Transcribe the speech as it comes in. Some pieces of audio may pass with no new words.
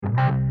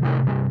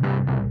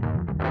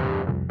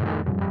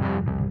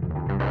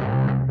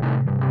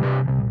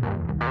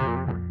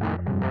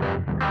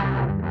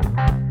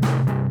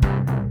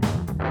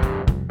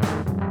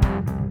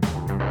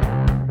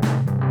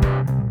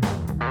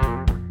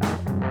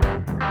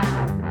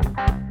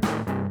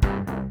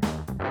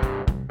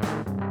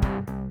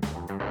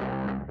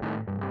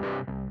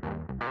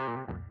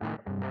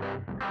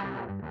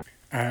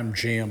I'm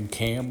Jim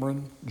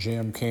Cameron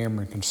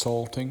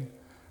Consulting,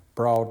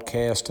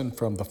 broadcasting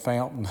from the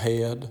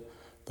Fountainhead,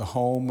 the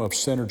home of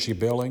Synergy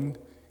Billing,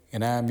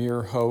 and I'm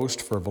your host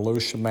for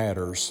Volusia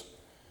Matters,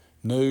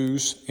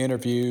 news,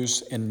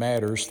 interviews, and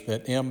matters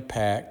that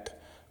impact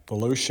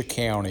Volusia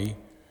County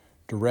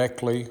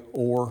directly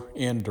or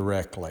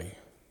indirectly.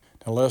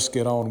 Now let's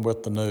get on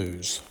with the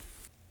news.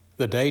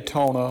 The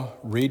Daytona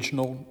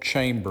Regional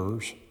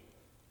Chamber's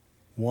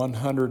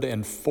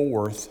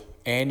 104th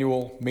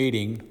annual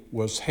meeting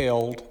was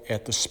held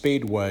at the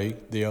Speedway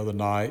the other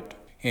night,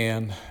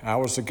 and I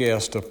was a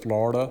guest of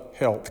Florida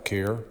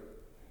Healthcare.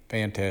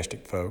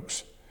 Fantastic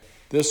folks.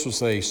 This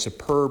was a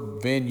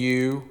superb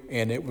venue,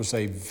 and it was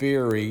a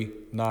very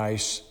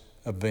nice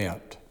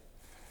event.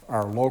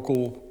 Our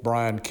local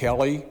Brian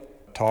Kelly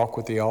talked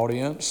with the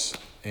audience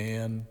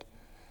and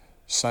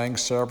sang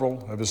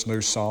several of his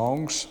new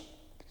songs.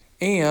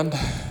 And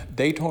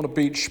Daytona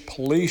Beach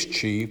Police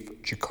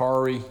Chief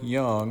Jakari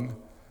Young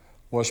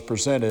was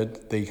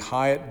presented the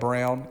Hyatt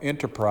Brown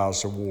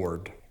Enterprise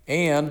Award.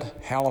 And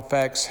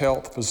Halifax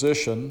Health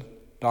physician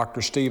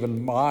Dr.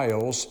 Stephen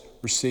Miles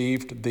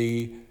received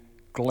the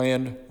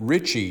Glenn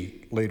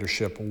Ritchie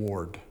Leadership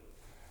Award.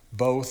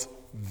 Both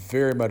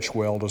very much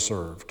well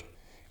deserved.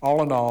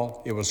 All in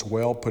all, it was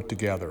well put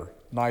together.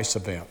 Nice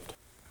event.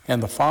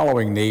 And the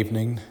following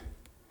evening,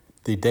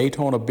 the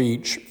Daytona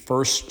Beach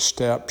First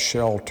Step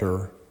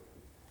Shelter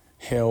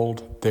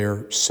held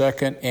their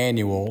second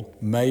annual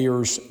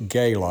Mayor's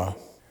Gala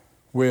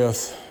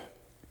with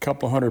a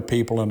couple of hundred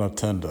people in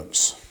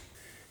attendance.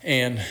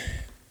 And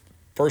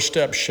First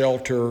Step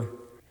Shelter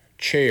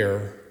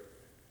Chair,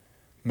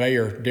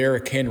 Mayor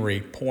Derrick Henry,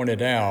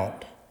 pointed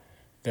out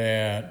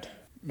that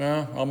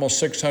almost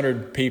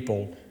 600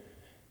 people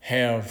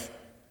have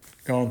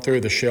gone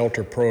through the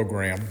shelter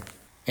program,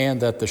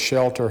 and that the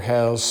shelter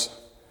has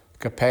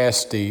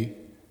capacity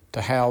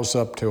to house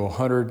up to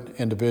 100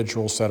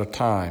 individuals at a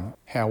time.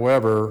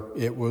 However,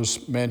 it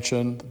was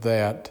mentioned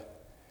that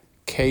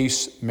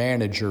case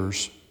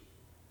managers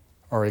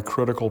are a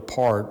critical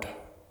part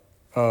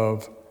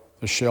of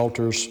the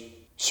shelter's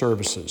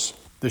services.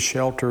 The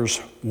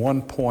shelter's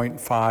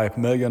 $1.5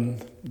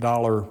 million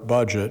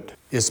budget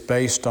is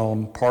based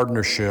on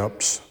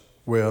partnerships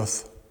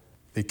with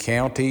the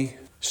county,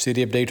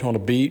 City of Daytona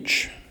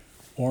Beach,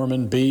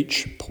 Ormond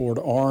Beach, Port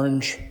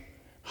Orange,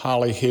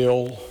 Holly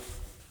Hill,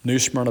 New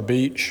Smyrna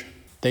Beach,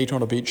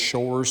 Daytona Beach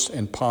Shores,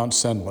 and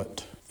Ponce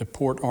Inlet. The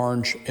Port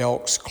Orange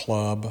Elks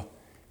Club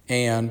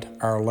and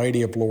Our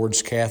Lady of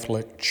Lourdes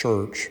Catholic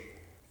Church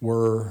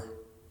were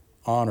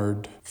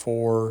honored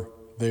for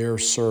their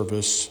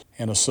service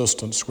and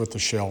assistance with the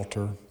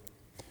shelter.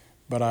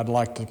 But I'd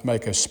like to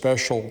make a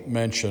special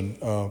mention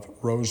of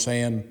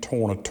Roseanne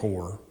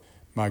Tornator,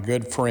 my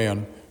good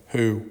friend,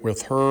 who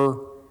with her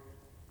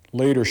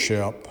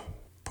leadership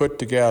put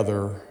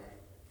together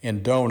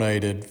and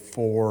donated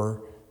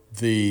for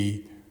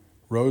the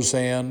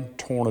Roseanne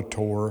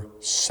Tornator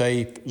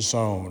Safe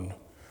Zone,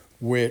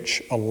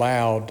 which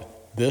allowed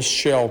this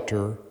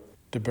shelter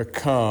to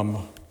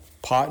become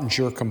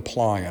Pottinger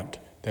compliant.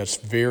 That's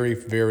very,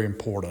 very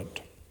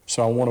important.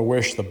 So I want to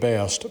wish the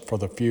best for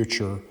the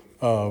future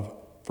of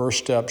First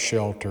Step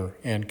Shelter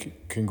and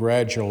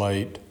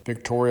congratulate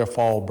Victoria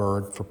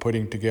Fallberg for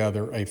putting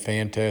together a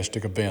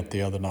fantastic event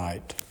the other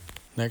night.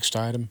 Next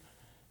item,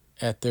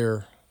 at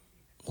their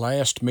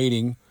last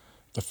meeting,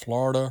 the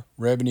Florida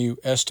Revenue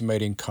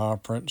Estimating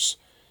Conference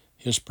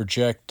is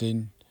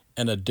projecting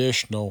an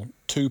additional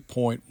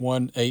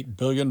 $2.18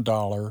 billion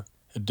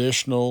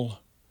additional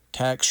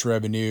tax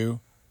revenue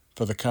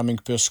for the coming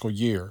fiscal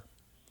year.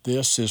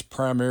 This is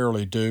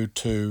primarily due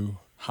to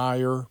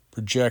higher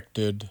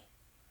projected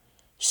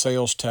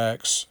sales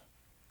tax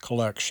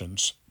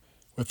collections.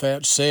 With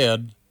that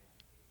said,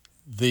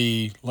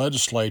 the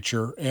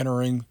legislature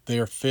entering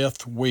their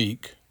fifth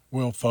week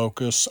will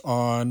focus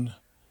on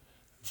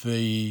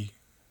the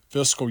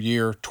fiscal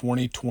year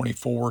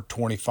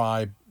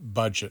 2024-25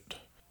 budget.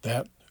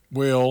 That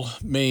will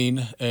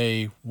mean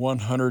a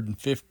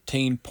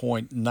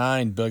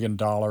 $115.9 billion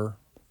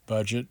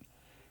budget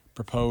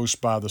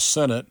proposed by the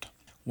Senate,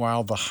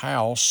 while the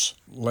House,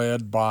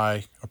 led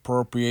by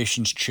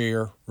Appropriations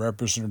Chair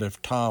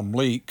Representative Tom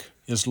Leake,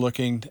 is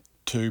looking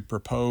to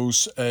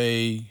propose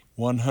a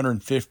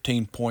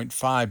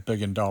 $115.5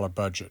 billion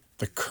budget.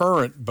 The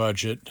current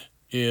budget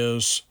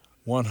is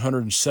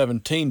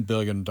 $117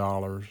 billion,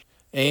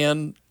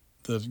 and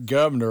the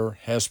governor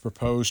has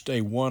proposed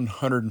a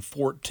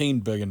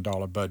 $114 billion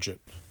budget.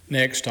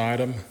 Next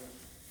item,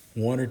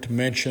 wanted to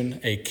mention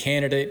a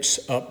candidates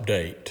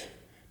update.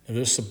 Now,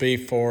 this will be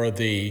for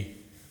the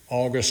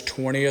August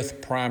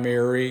 20th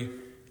primary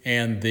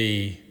and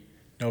the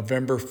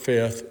November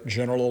 5th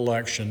general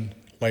election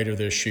later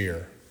this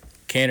year.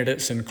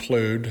 Candidates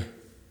include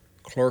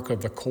Clerk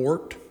of the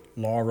Court,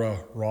 Laura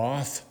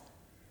Roth,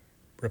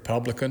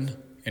 Republican,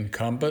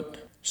 incumbent.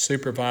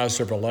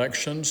 Supervisor of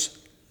Elections,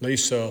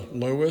 Lisa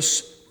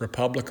Lewis,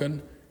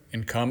 Republican,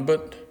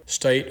 incumbent.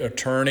 State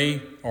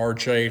Attorney,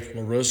 R.J.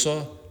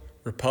 Larissa,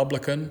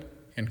 Republican,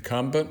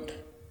 incumbent.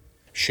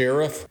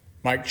 Sheriff,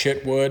 Mike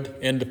Chitwood,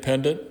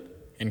 Independent,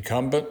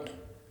 incumbent.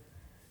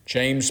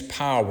 James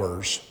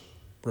Powers,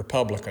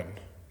 Republican.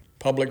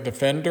 Public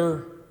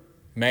Defender,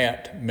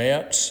 Matt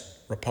Metz,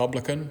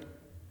 Republican,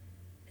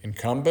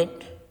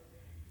 incumbent.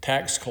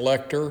 Tax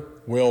Collector,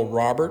 Will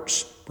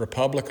Roberts,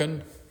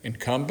 Republican,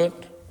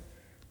 incumbent.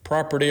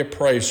 Property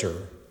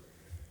Appraiser,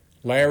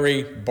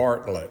 Larry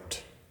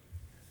Bartlett,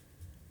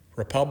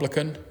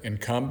 Republican,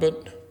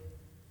 incumbent.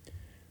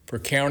 For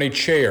County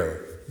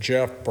Chair,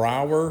 Jeff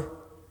Brower,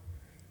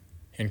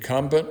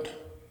 incumbent,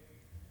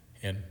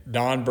 and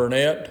Don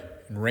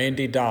Burnett and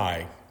Randy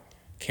Dye.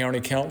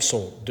 County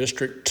Council,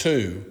 District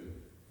 2,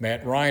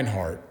 Matt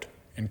Reinhardt,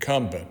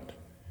 incumbent.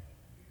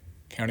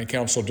 County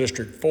Council,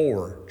 District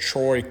 4,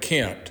 Troy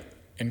Kent,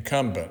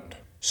 incumbent.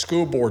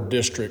 School Board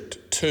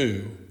District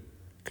 2,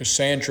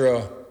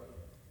 Cassandra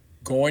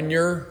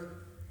Goynier,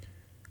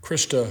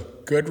 Krista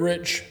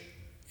Goodrich,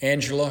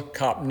 Angela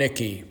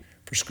Kopnicki.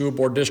 For School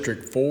Board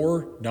District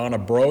 4, Donna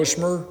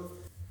Brosmer,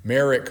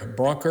 Merrick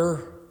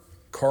Brunker,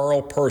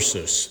 Carl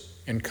Persis,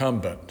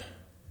 incumbent.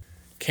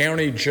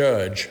 County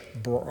Judge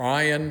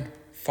Brian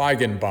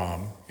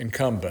Feigenbaum,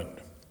 incumbent.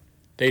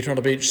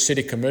 Daytona Beach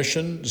City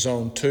Commission,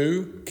 Zone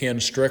 2, Ken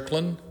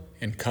Strickland,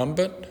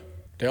 incumbent.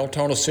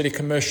 Deltona City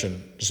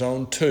Commission,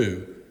 Zone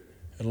 2,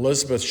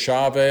 Elizabeth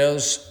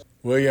Chavez,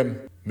 William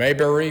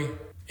Mayberry,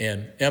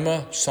 and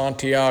Emma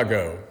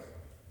Santiago.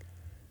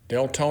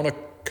 Deltona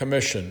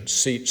Commission,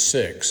 Seat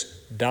 6,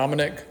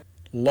 Dominic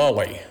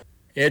Lully.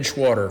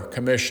 Edgewater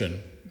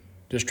Commission,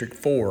 District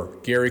 4,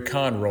 Gary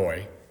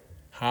Conroy.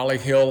 Holly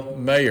Hill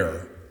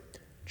Mayor,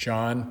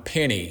 John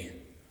Penny.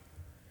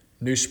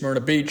 New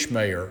Smyrna Beach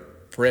Mayor,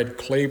 Fred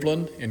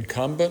Cleveland,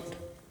 incumbent.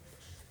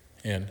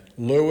 And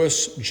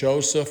Lewis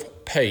Joseph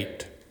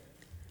Pate.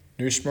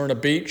 New Smyrna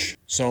Beach,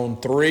 Zone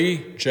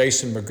 3,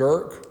 Jason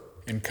McGurk,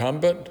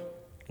 incumbent.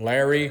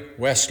 Larry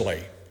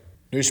Wesley.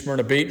 New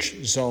Smyrna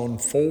Beach, Zone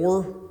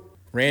 4,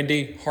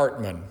 Randy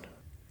Hartman.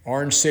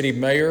 Orange City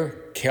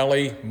Mayor,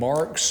 Kelly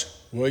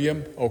Marks,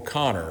 William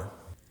O'Connor.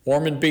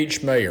 Ormond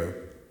Beach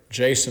Mayor,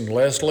 Jason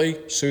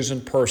Leslie,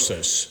 Susan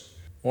Persis.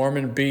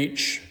 Ormond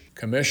Beach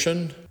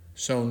Commission,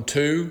 Zone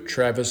 2,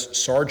 Travis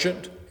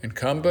Sargent,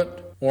 incumbent.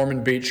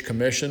 Ormond Beach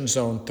Commission,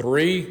 Zone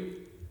 3,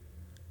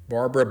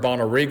 Barbara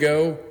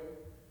Bonarigo,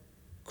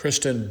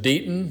 Kristen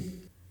Deaton.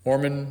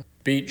 Ormond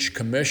Beach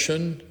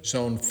Commission,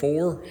 Zone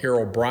 4,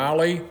 Harold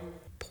Briley.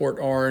 Port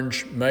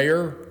Orange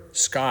Mayor,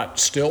 Scott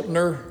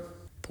Stiltner.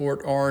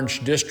 Port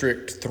Orange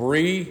District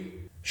 3,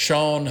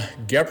 Sean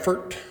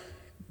Gepfert,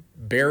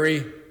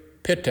 Barry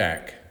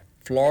Pitak.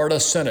 Florida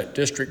Senate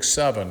District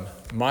 7,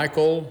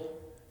 Michael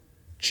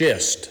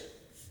Gist,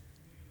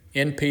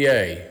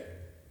 NPA.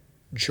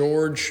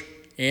 George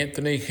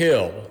Anthony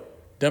Hill,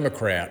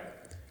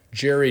 Democrat.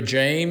 Jerry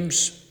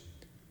James,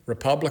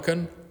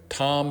 Republican.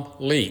 Tom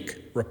Leake,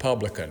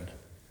 Republican.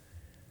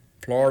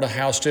 Florida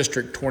House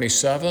District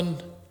 27,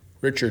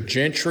 Richard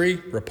Gentry,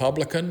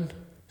 Republican.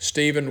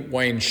 Stephen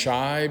Wayne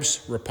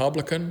Shives,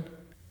 Republican.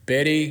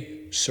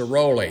 Betty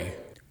Ciroli,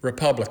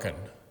 Republican.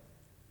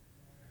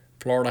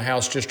 Florida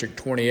House District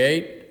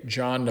 28,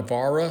 John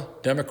Navarra,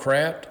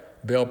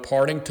 Democrat. Bill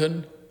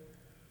Partington,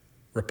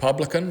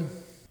 Republican.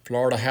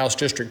 Florida House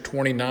District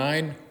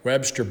 29,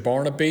 Webster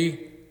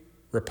Barnaby,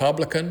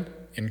 Republican,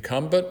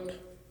 incumbent.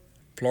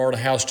 Florida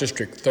House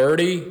District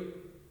 30,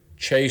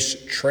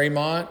 Chase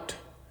Tremont,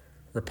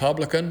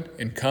 Republican,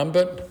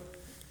 incumbent.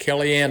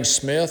 Kellyanne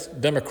Smith,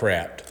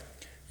 Democrat.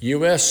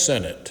 U.S.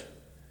 Senate,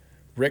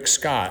 Rick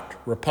Scott,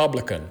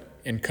 Republican,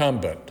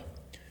 incumbent.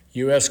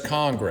 U.S.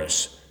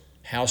 Congress,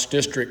 House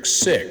District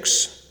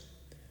 6,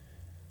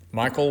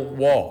 Michael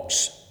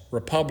Waltz,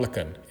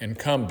 Republican,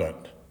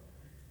 incumbent.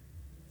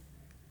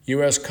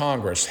 U.S.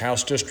 Congress,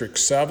 House District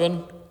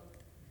 7,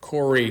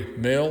 Corey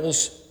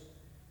Mills,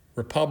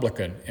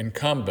 Republican,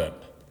 incumbent.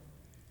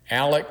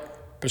 Alec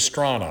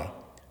Pastrana,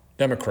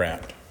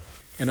 Democrat.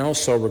 And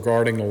also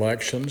regarding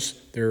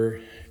elections,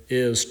 there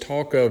is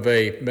talk of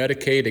a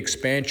Medicaid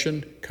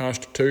expansion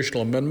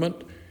constitutional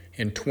amendment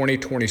in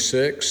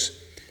 2026,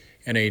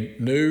 and a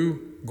new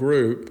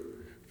group,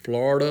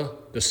 Florida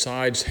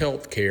Decides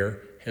Healthcare,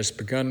 has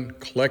begun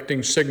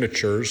collecting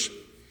signatures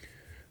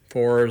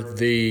for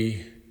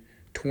the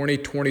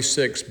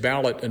 2026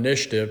 ballot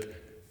initiative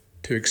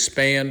to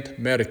expand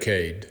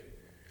Medicaid.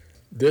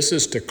 This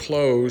is to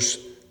close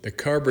the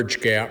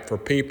coverage gap for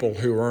people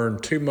who earn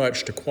too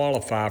much to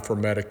qualify for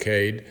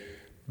Medicaid,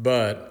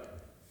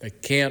 but they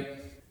can't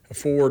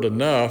afford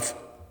enough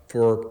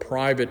for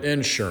private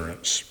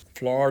insurance.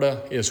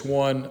 Florida is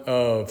one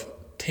of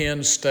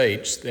 10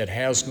 states that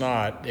has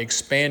not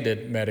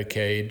expanded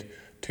Medicaid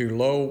to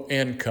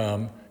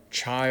low-income,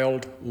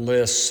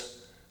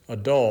 childless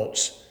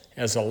adults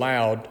as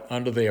allowed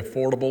under the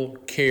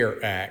Affordable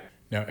Care Act.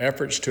 Now,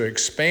 efforts to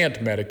expand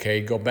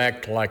Medicaid go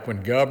back to like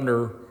when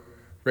Governor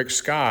Rick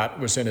Scott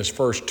was in his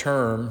first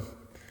term,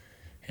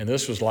 and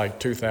this was like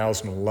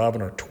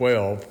 2011 or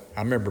 12.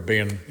 I remember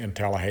being in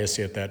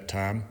Tallahassee at that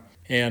time.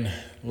 And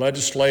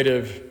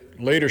legislative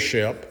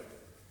leadership,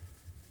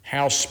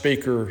 House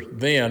Speaker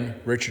then,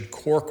 Richard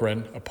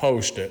Corcoran,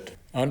 opposed it.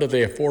 Under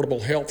the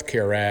Affordable Health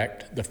Care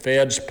Act, the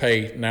feds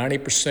pay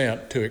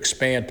 90% to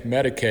expand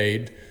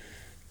Medicaid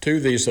to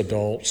these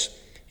adults,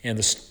 and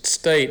the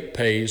state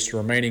pays the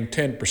remaining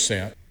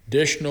 10%.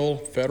 Additional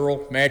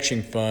federal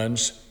matching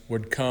funds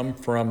would come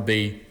from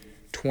the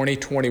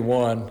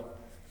 2021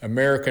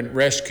 American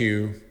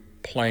Rescue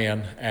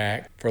Plan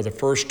Act for the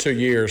first 2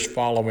 years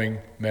following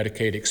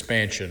Medicaid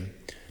expansion.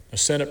 The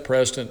Senate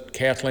President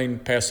Kathleen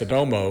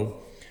Passidomo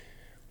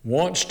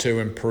wants to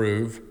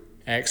improve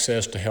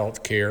access to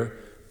health care,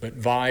 but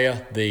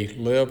via the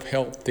Live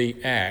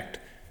Healthy Act.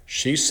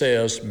 She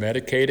says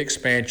Medicaid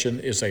expansion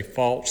is a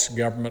false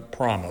government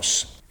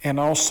promise. And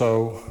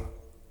also,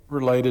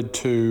 related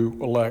to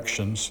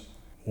elections,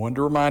 I wanted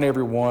to remind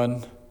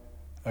everyone,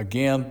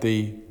 again,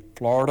 the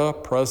Florida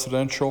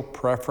presidential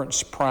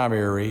preference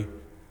primary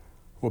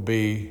will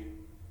be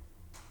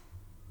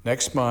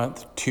next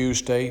month,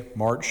 Tuesday,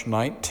 March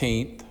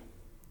 19th,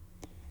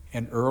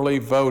 and early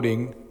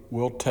voting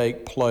will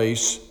take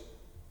place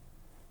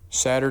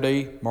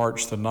Saturday,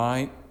 March the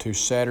 9th to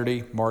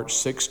Saturday, March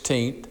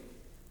 16th,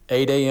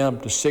 8 a.m.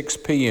 to 6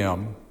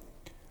 p.m.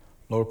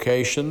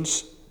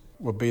 Locations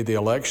will be the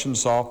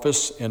Elections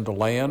Office in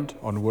DeLand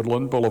on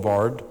Woodland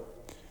Boulevard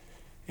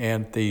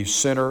and the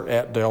Center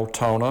at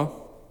Deltona,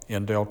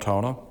 in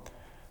Deltona,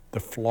 the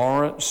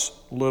Florence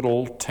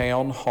Little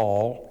Town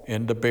Hall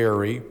in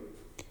DeBary,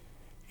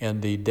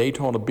 and the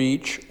Daytona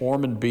Beach,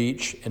 Ormond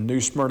Beach, and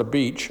New Smyrna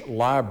Beach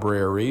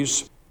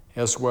libraries,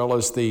 as well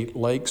as the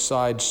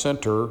Lakeside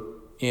Center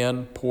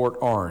in Port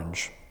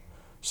Orange.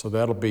 So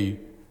that'll be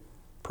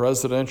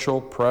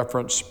Presidential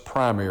Preference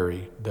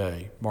Primary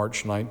Day,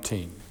 March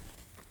 19.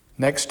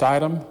 Next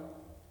item,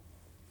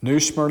 New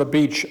Smyrna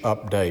Beach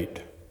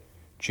update.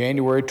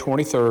 January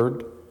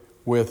 23rd,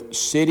 with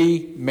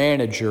City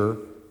Manager,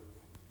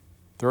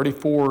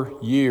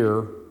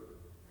 34-year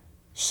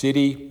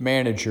City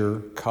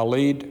Manager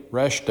Khalid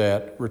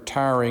Reshdat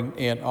retiring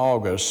in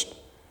August,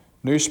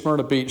 New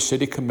Smyrna Beach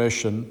City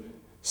Commission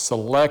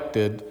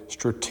selected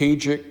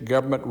Strategic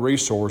Government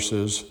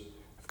Resources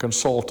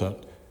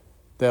consultant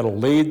that'll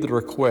lead the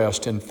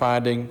request in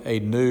finding a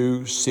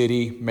new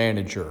city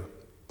manager.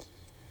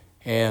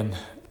 And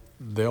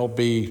there'll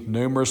be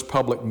numerous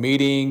public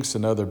meetings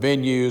and other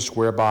venues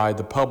whereby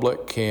the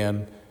public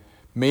can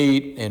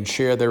meet and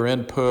share their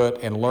input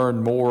and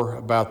learn more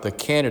about the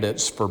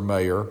candidates for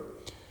mayor.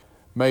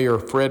 Mayor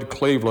Fred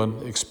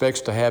Cleveland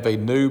expects to have a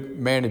new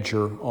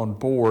manager on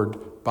board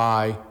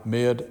by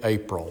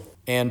mid-April.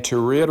 And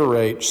to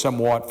reiterate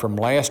somewhat from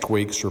last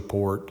week's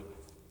report,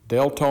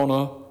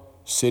 Deltona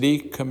City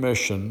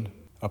Commission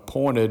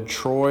appointed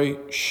Troy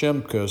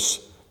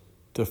Shimkus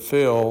to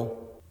fill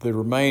the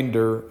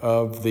remainder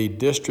of the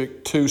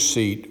District 2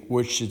 seat,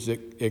 which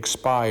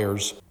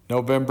expires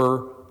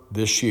November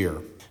this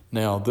year.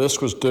 Now, this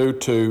was due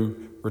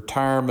to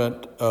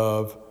retirement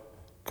of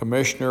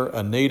Commissioner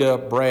Anita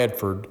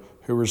Bradford,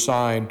 who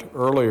resigned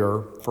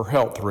earlier for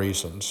health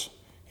reasons,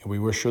 and we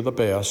wish her the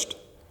best.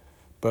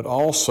 But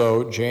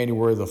also,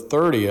 January the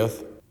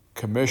 30th,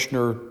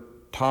 Commissioner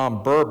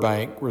Tom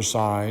Burbank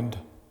resigned,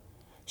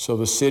 so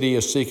the city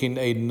is seeking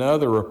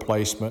another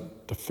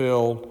replacement to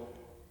fill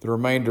the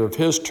remainder of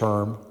his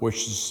term,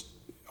 which is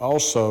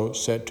also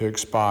set to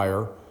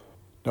expire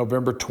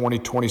November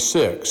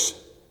 2026.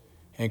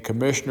 And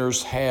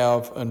commissioners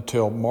have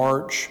until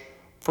March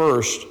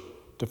 1st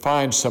to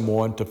find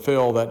someone to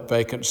fill that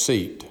vacant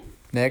seat.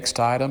 Next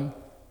item,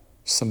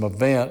 some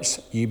events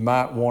you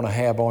might want to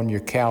have on your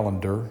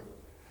calendar,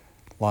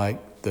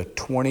 like the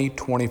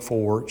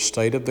 2024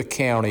 State of the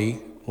County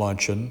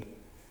Luncheon.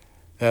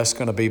 That's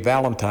going to be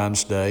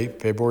Valentine's Day,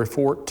 February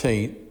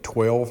 14th,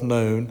 12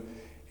 noon,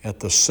 at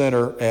the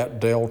Center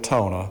at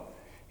Deltona,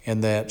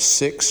 and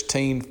that's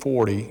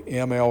 1640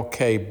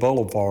 MLK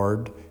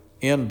Boulevard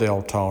in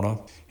Deltona.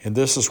 And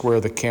this is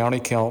where the County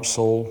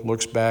Council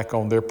looks back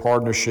on their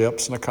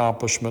partnerships and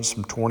accomplishments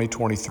from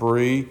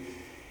 2023,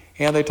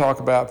 and they talk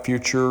about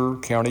future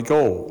county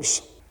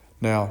goals.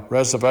 Now,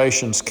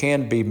 reservations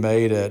can be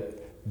made at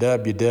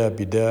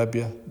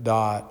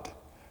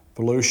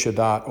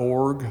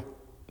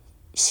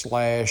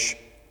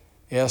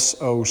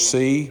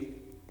www.volusia.org/SOC.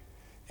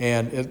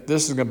 And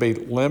this is going to be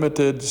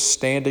limited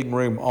standing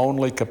room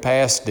only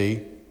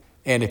capacity.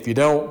 And if you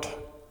don't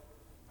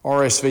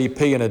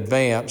RSVP in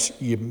advance,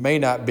 you may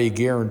not be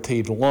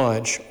guaranteed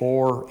lunch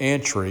or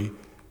entry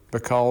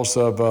because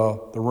of the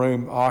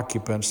room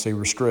occupancy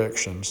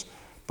restrictions.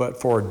 But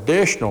for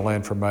additional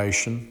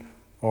information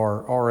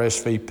or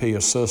RSVP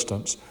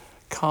assistance,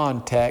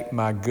 contact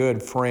my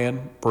good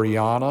friend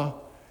Brianna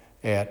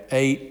at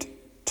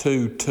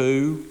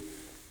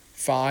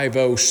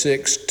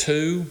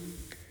 822-5062,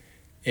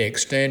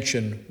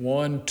 extension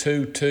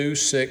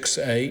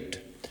 12268,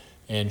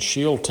 and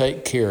she'll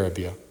take care of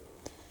you.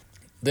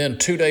 Then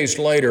 2 days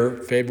later,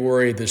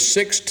 February the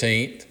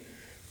 16th,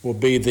 will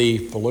be the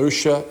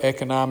Volusia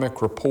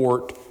Economic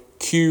Report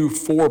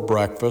Q4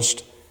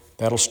 breakfast.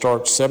 That'll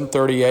start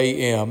 7:30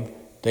 a.m.,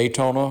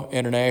 Daytona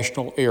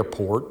International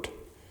Airport.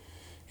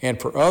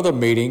 And for other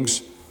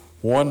meetings,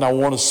 one I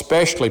want to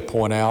especially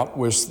point out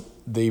was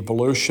the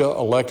Volusia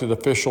Elected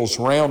Officials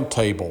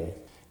Roundtable.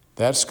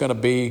 That's going to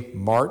be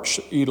March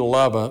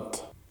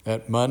 11th,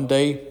 that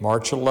Monday,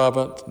 March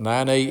 11th,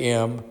 9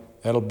 a.m.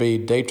 That'll be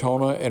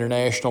Daytona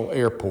International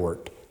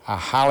Airport. I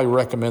highly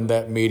recommend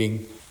that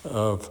meeting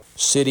of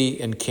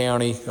city and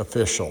county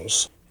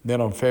officials.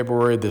 Then on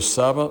February the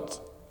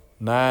 7th,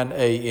 9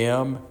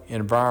 a.m.,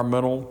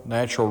 Environmental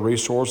Natural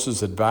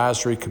Resources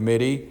Advisory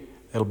Committee.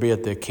 That'll be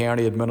at the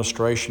County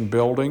Administration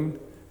Building.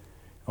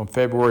 On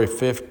February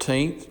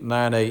 15th,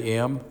 9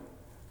 a.m.,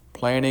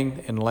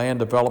 Planning and Land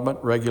Development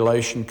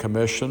Regulation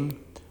Commission.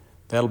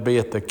 That'll be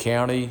at the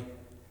County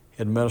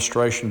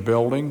Administration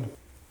Building.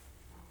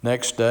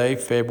 Next day,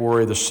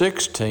 February the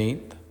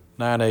 16th,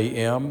 9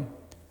 a.m.,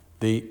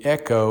 the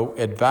ECHO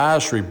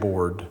Advisory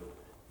Board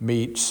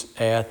meets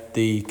at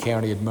the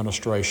County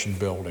Administration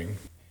Building.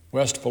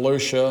 West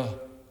Volusia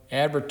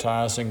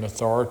Advertising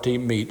Authority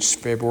meets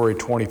February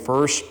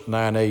 21st,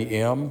 9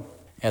 a.m.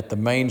 at the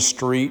Main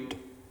Street,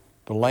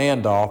 the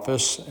Land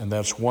Office, and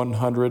that's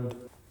 100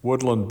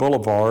 Woodland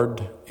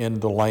Boulevard in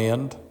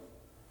DeLand.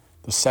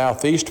 The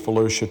Southeast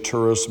Volusia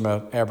Tourism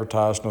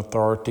Advertising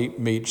Authority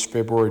meets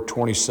February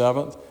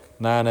 27th,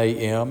 9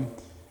 a.m.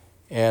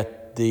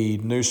 at the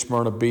New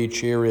Smyrna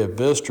Beach Area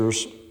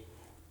Visitors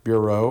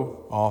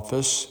Bureau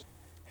office.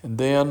 And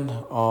then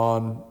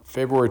on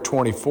February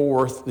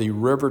 24th, the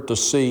River to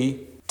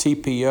Sea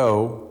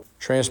TPO,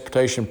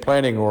 Transportation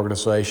Planning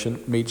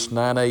Organization, meets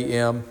 9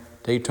 a.m.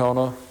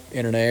 Daytona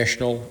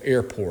International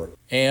Airport.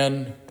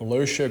 And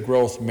Volusia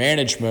Growth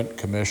Management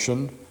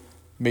Commission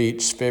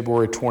meets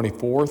February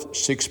 24th,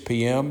 6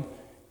 p.m.,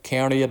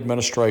 County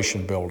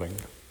Administration Building.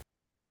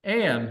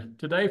 And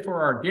today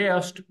for our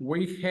guest,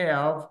 we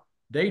have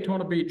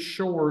Daytona Beach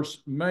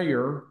Shores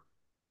Mayor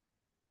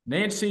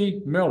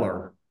Nancy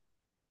Miller.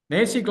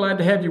 Nancy, glad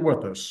to have you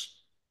with us.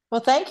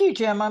 Well, thank you,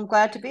 Jim. I'm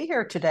glad to be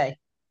here today.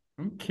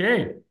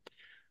 Okay.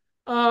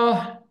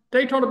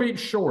 Daytona Beach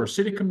Shores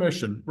City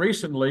Commission,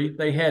 recently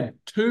they had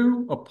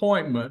 2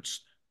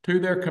 appointments to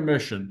their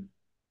commission.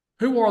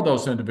 Who are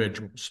those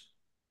individuals?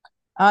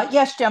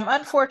 Yes, Jim.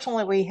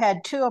 Unfortunately, we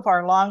had 2 of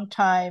our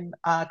longtime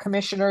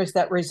commissioners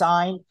that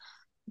resigned,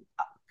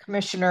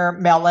 Commissioner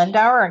Mel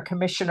Lindauer and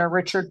Commissioner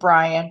Richard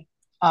Bryan,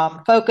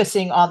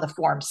 focusing on the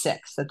Form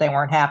 6 that they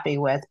weren't happy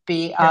with.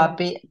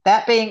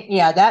 That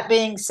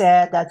being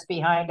said, that's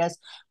behind us.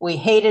 We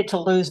hated to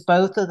lose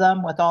both of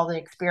them with all the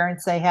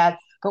experience they had,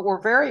 but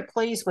we're very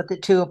pleased with the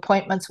 2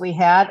 appointments we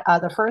had.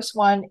 The first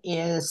one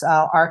is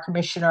our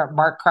Commissioner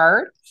Mark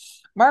Card.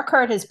 Mark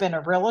Card has been a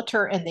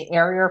realtor in the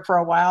area for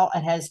a while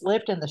and has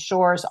lived in the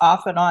Shores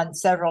off and on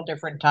several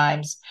different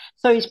times,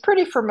 so he's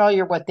pretty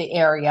familiar with the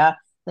area.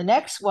 The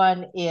next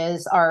one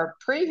is our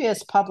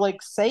previous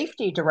public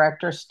safety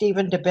director,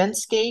 Stephen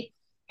Dubinsky,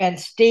 and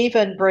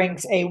Stephen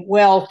brings a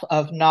wealth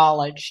of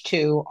knowledge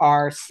to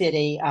our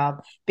city,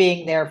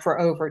 being there for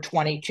over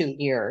 22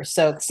 years.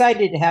 So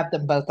excited to have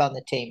them both on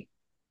the team.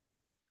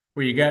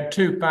 Well, you got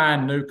 2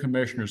 fine new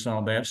commissioners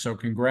on that, so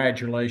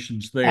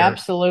congratulations there.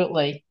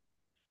 Absolutely.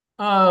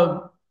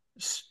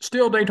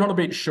 Still Daytona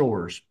Beach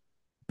Shores,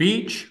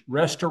 beach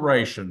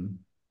restoration,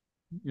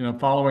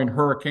 following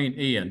Hurricane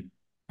Ian.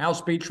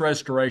 How's beach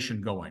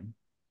restoration going?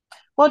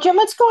 Well, Jim,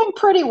 it's going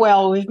pretty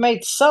well. We've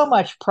made so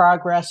much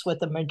progress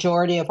with the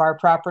majority of our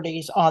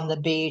properties on the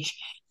beach.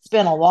 It's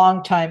been a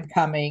long time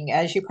coming.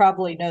 As you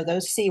probably know,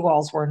 those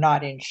seawalls were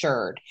not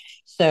insured.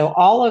 So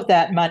all of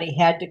that money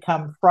had to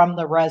come from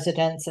the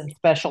residents and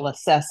special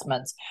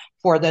assessments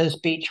for those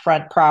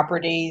beachfront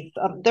properties.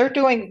 They're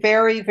doing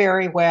very,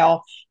 very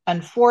well.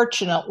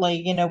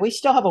 Unfortunately, we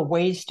still have a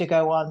ways to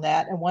go on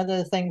that. And one of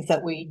the things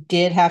that we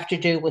did have to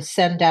do was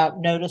send out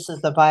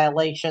notices of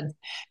violations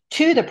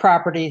to the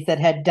properties that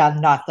had done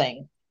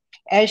nothing.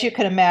 As you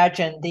can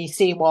imagine, these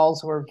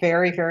seawalls were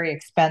very, very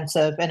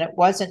expensive, and it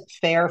wasn't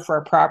fair for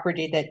a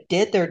property that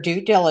did their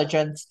due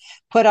diligence,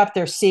 put up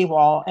their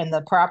seawall, and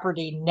the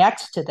property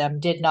next to them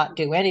did not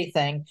do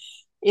anything.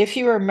 If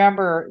you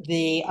remember,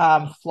 the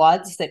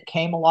floods that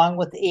came along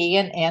with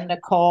Ian and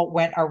Nicole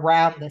went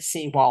around the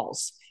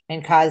seawalls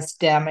and caused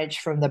damage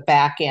from the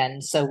back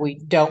end. So we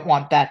don't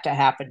want that to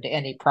happen to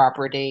any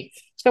property.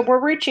 So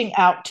we're reaching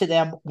out to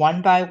them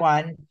one by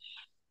one.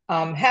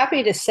 I'm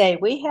happy to say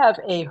we have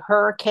a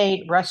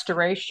hurricane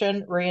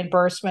restoration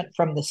reimbursement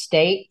from the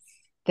state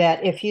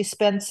that if you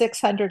spend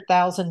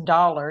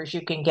 $600,000,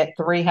 you can get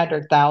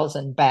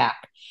 $300,000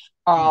 back.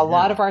 A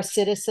lot of our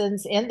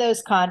citizens in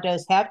those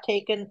condos have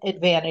taken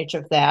advantage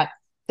of that.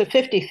 So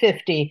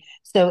 50-50.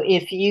 So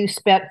if you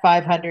spent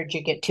 $500,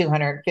 you get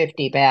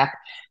 $250 back.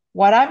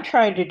 What I'm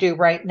trying to do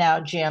right now,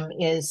 Jim,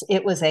 is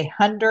it was a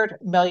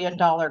 $100 million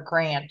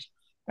grant.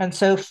 And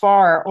so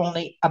far,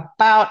 only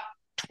about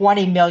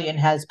 $20 million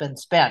has been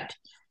spent.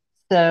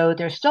 So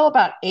there's still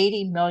about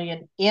 $80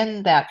 million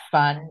in that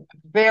fund.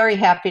 Very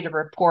happy to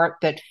report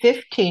that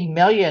 $15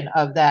 million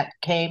of that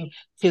came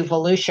to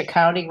Volusia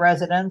County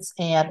residents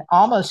and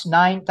almost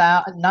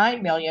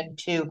 $9 million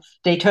to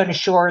Daytona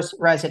Shores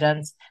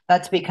residents.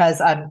 That's because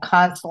I'm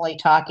constantly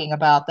talking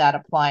about that,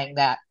 applying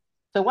that.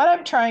 So what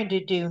I'm trying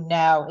to do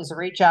now is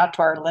reach out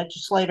to our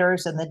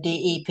legislators and the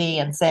DEP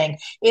and saying,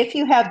 if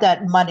you have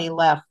that money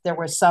left, there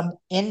were some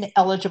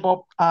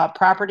ineligible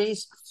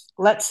properties.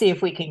 Let's see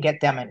if we can get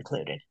them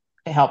included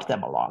to help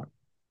them along.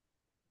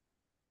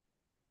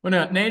 Well,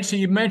 now, Nancy,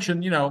 you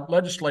mentioned,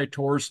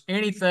 legislators,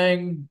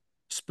 anything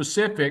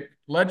specific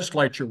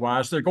legislature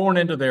wise? They're going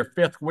into their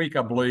fifth week,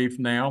 I believe,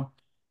 now.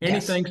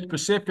 Yes. Anything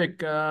specific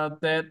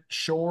that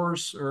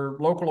Shores or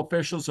local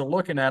officials are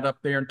looking at up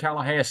there in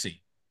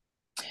Tallahassee?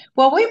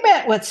 Well, we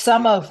met with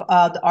some of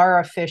our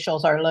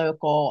officials, our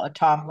local,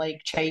 Tom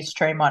Lake, Chase,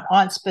 Tremont,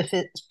 on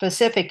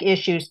specific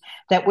issues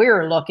that we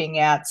were looking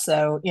at.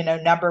 So,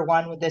 number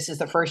one, this is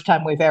the first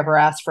time we've ever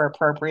asked for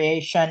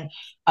appropriation.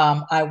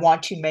 I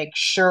want to make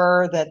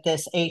sure that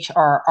this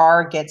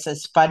HRR gets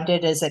as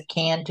funded as it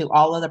can to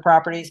all of the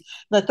properties.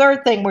 The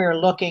third thing we were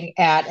looking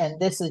at, and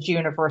this is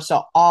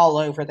universal all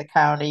over the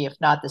county, if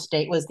not the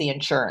state, was the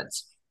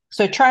insurance.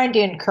 So trying to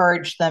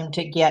encourage them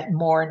to get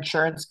more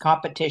insurance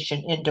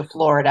competition into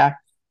Florida.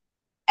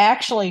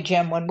 Actually,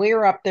 Jim, when we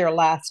were up there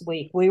last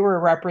week, we were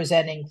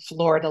representing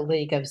Florida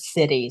League of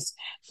Cities.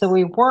 So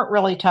we weren't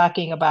really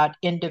talking about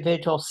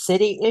individual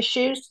city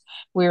issues.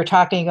 We were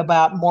talking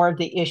about more of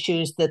the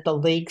issues that the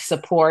league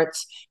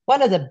supports.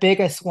 One of the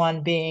biggest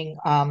one being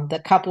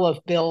the couple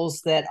of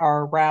bills that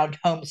are around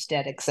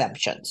homestead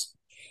exemptions.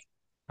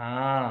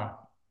 Ah,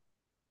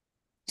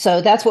 So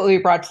that's what we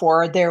brought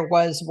forward. There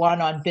was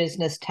one on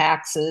business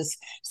taxes.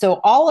 So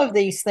all of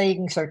these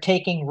things are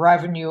taking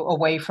revenue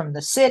away from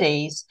the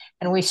cities,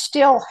 and we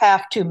still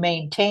have to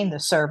maintain the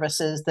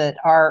services that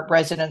our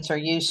residents are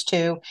used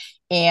to.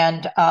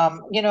 And,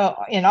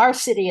 in our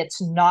city,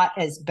 it's not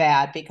as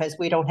bad because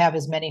we don't have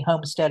as many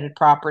homesteaded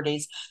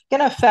properties. Going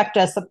to affect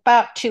us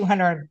about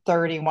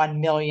 231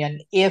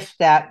 million if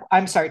that,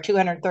 I'm sorry,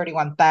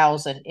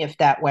 231,000 if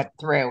that went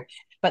through.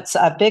 But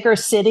a bigger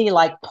city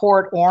like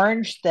Port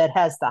Orange that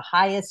has the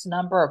highest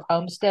number of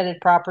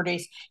homesteaded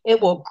properties, it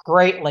will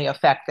greatly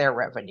affect their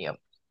revenue.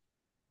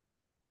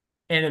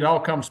 and it all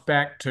comes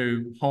back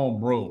to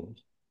home rule.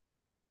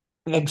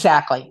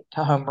 Exactly,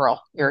 to home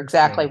rule. You're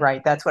exactly So,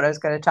 right. That's what I was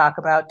going to talk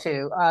about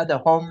too. The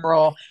home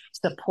rule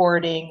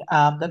supporting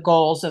the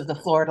goals of the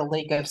Florida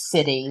League of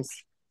Cities,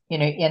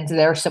 in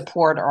their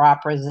support or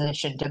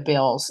opposition to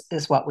bills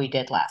is what we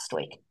did last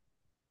week.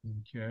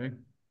 okay.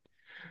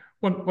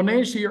 Well,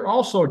 Nancy, you're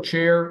also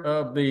chair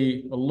of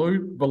the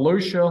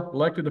Volusia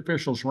Elected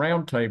Officials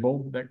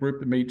Roundtable, that group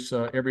that meets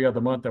every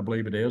other month, I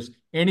believe it is.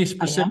 Any I am.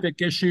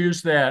 specific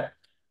issues that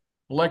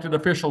Elected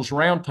Officials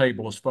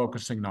Roundtable is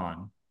focusing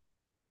on?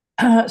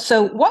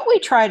 So what we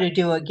try to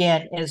do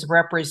again is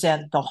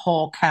represent the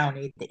whole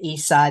county, the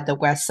east side, the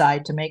west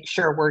side, to make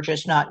sure we're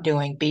just not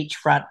doing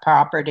beachfront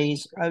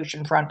properties,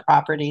 oceanfront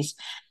properties.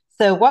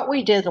 So what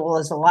we did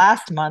was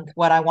last month,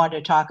 what I wanted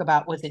to talk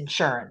about was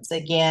insurance.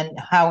 Again,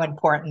 how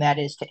important that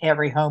is to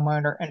every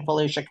homeowner in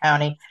Volusia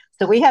County.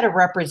 So we had a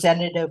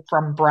representative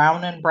from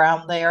Brown and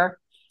Brown there.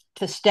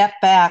 To step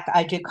back,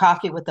 I do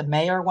coffee with the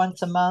mayor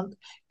once a month,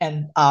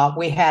 and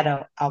we had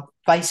a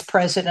vice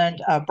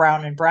president of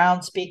Brown and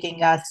Brown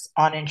speaking us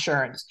on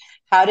insurance.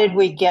 How did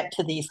we get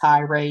to these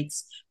high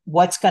rates?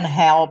 What's going to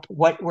help?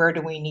 Where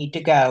do we need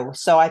to go?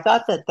 So I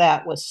thought that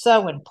that was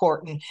so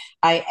important.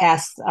 I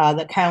asked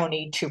the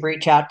county to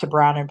reach out to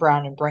Brown and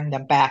Brown and bring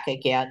them back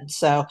again.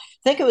 So I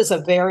think it was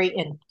a very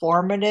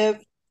informative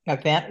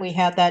event we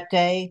had that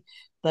day.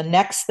 The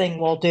next thing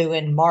we'll do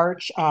in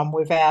March,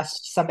 we've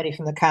asked somebody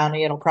from the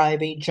county, it'll probably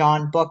be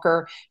John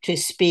Booker, to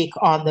speak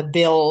on the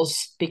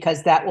bills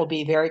because that will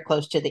be very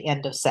close to the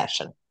end of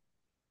session.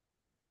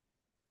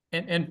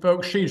 And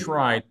folks, she's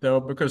right though,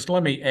 because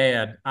let me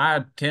add, I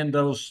attend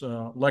those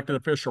elected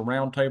official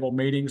roundtable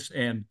meetings,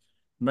 and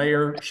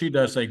Mayor, she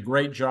does a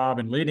great job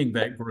in leading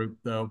that group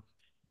though.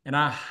 And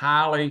I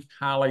highly,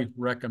 highly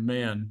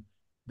recommend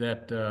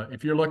that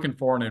if you're looking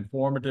for an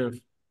informative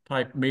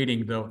type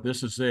meeting though,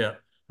 this is it.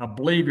 I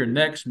believe your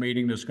next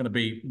meeting is going to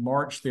be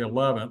March the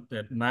 11th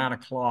at 9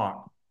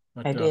 o'clock.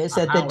 But It is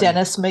I at the highly,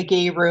 Dennis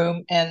McGee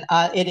Room, and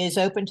it is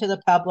open to the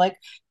public.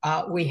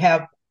 We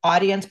have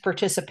audience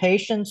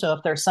participation, so if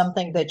there's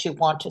something that you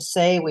want to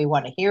say, we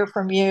want to hear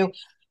from you.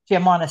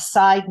 Jim, on a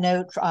side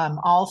note, I'm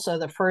also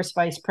the first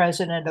vice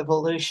president of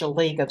Volusia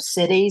League of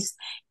Cities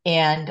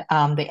and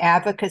the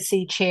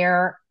advocacy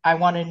chair. I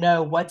want to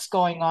know what's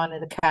going on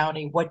in the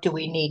county. What do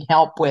we need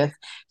help with?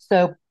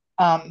 So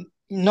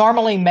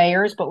normally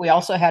mayors, but we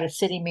also had a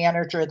city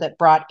manager that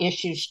brought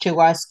issues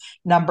to us.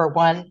 Number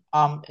one,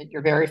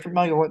 you're very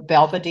familiar with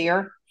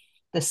Belvedere.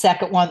 The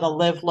second one, the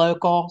Live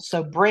Local.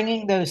 So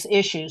bringing those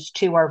issues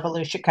to our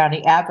Volusia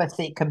County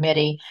Advocacy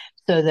Committee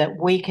so that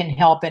we can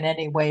help in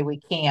any way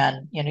we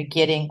can,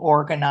 getting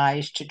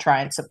organized to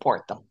try and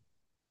support them.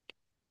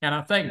 and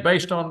I think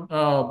based on,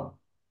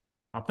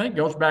 I think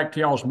goes back to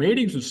y'all's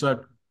meetings and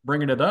such,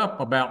 bringing it up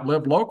about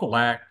Live Local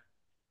Act.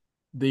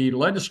 The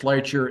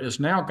legislature has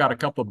now got a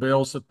couple of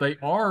bills that they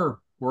are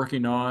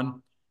working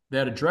on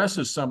that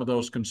addresses some of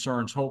those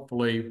concerns,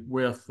 hopefully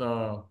with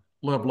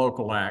Live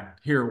Local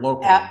Act here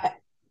locally.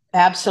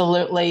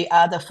 Absolutely.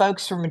 The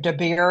folks from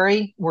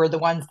DeBerry were the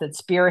ones that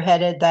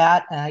spearheaded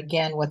that,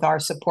 again, with our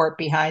support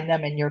behind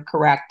them. And you're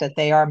correct that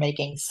they are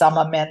making some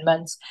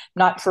amendments.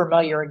 Not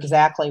familiar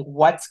exactly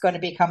what's going to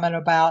be coming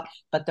about,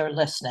 but they're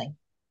listening.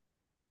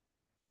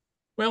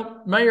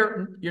 Well,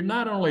 Mayor, you're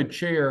not only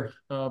chair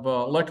of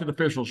elected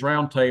officials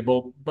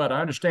roundtable, but I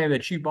understand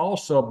that you've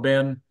also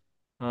been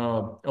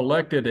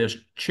elected as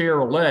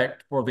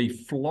chair-elect for the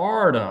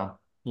Florida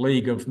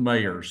League of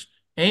Mayors,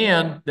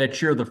 and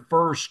that you're the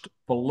first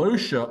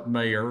Volusia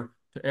mayor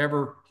to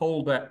ever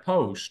hold that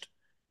post.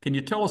 Can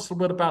you tell us a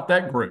little bit about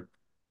that group?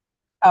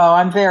 Oh,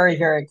 I'm very,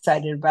 very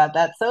excited about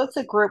that. So it's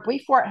a group.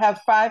 Have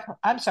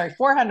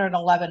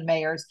 411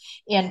 mayors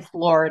in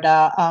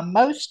Florida.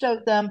 Most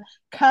of them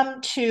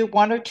come to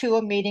one or two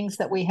meetings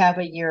that we have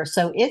a year.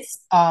 So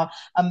it's a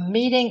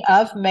meeting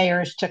of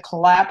mayors to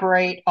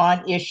collaborate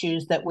on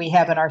issues that we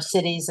have in our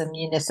cities and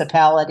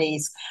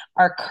municipalities.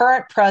 Our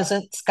current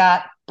president,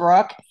 Scott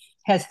Brook,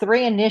 has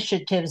three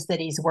initiatives that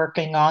he's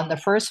working on. The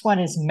first one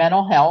is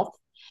mental health.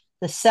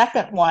 The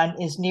second one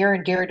is near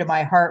and dear to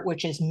my heart,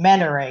 which is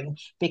mentoring,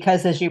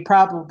 because as you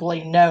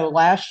probably know,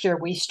 last year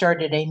we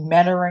started a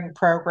mentoring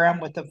program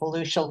with the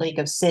Volusia League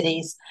of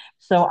Cities.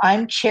 So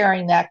I'm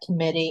chairing that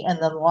committee.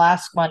 And then the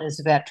last one is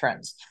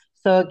veterans.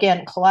 So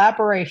again,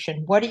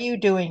 collaboration. What are you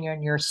doing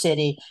in your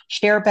city?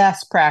 Share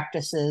best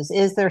practices.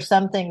 Is there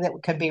something that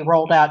can be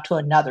rolled out to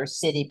another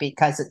city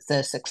because it's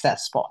so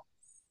successful?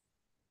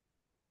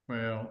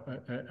 Well,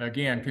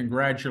 again,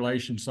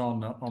 congratulations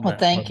on Well, that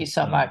thank you post.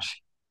 so much.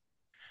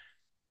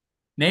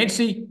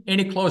 Nancy,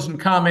 any closing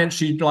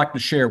comments you'd like to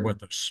share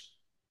with us?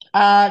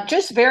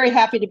 Just very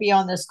happy to be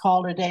on this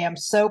call today. I'm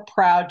so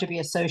proud to be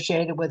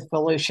associated with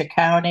Volusia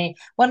County.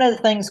 One of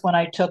the things when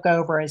I took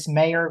over as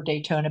mayor of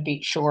Daytona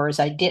Beach Shores,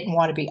 I didn't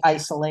want to be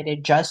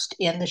isolated just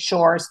in the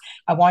shores.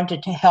 I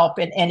wanted to help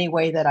in any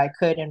way that I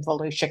could in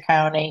Volusia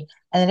County.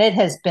 And it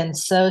has been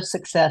so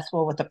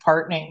successful with the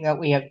partnering that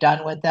we have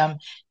done with them,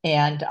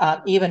 and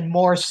even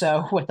more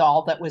so with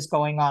all that was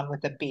going on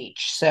with the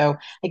beach. So,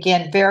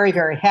 again, very,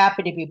 very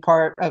happy to be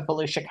part of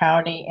Volusia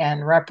County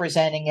and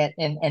representing it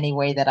in any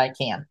way that I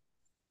can.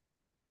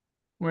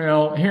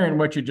 Well, hearing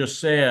what you just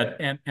said,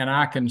 and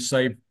I can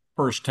say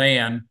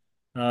firsthand,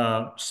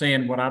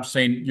 seeing what I've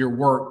seen, your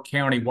work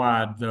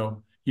countywide,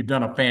 though, you've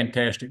done a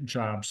fantastic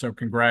job. So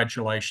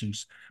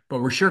congratulations.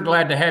 But we're sure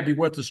glad to have you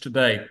with us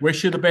today.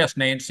 Wish you the best,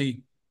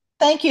 Nancy.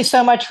 Thank you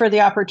so much for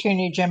the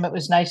opportunity, Jim. It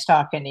was nice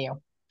talking to you.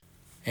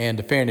 And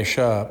to finish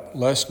up,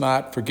 let's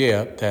not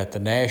forget that the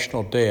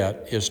national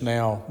debt is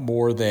now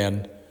more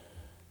than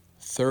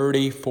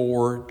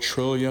 $34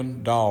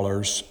 trillion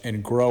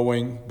and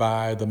growing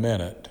by the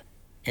minute.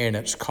 And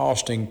it's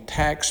costing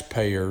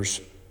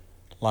taxpayers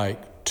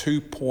like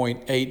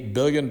 $2.8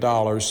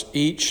 billion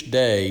each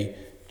day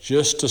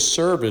just to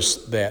service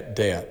that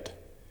debt.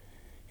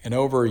 And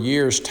over a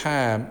year's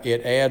time,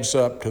 it adds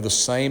up to the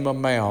same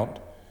amount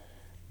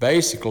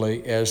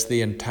basically as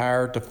the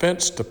entire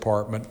Defense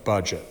Department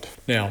budget.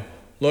 Now,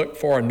 look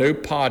for a new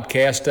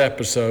podcast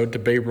episode to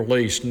be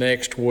released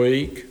next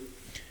week.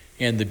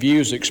 And the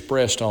views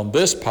expressed on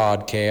this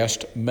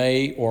podcast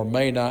may or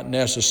may not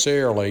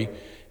necessarily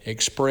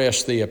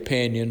express the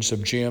opinions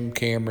of Jim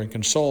Cameron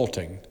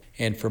Consulting.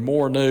 And for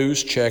more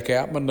news, check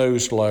out my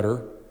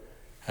newsletter.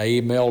 I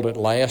emailed it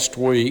last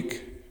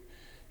week.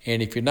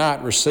 And if you're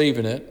not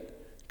receiving it,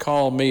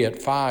 call me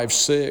at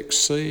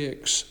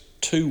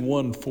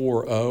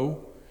 566-2140,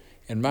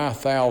 and my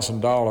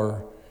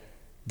 $1,000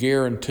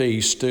 guarantee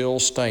still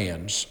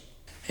stands.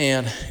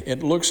 And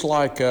it looks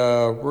like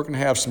we're going to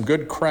have some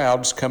good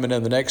crowds coming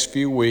in the next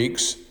few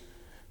weeks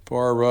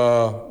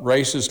for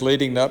races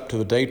leading up to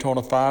the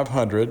Daytona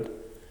 500.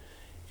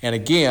 And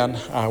again,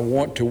 I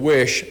want to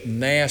wish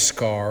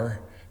NASCAR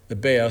the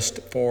best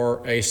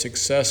for a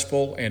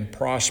successful and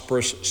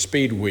prosperous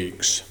Speed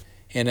Weeks.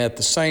 And at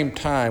the same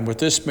time, with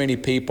this many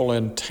people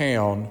in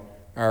town,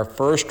 our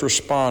first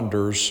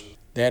responders,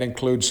 that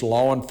includes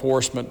law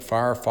enforcement,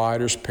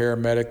 firefighters,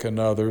 paramedic, and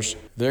others,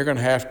 they're going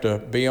to have to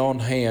be on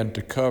hand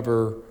to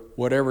cover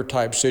whatever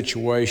type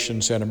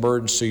situations and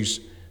emergencies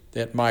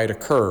that might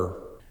occur.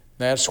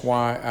 That's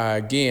why I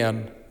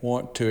again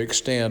want to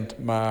extend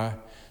my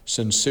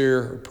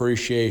sincere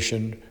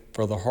appreciation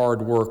for the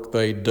hard work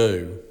they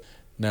do.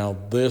 Now,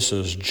 this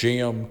is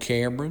Jim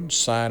Cameron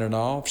signing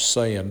off,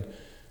 saying,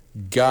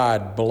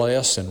 God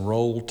bless and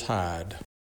roll tide.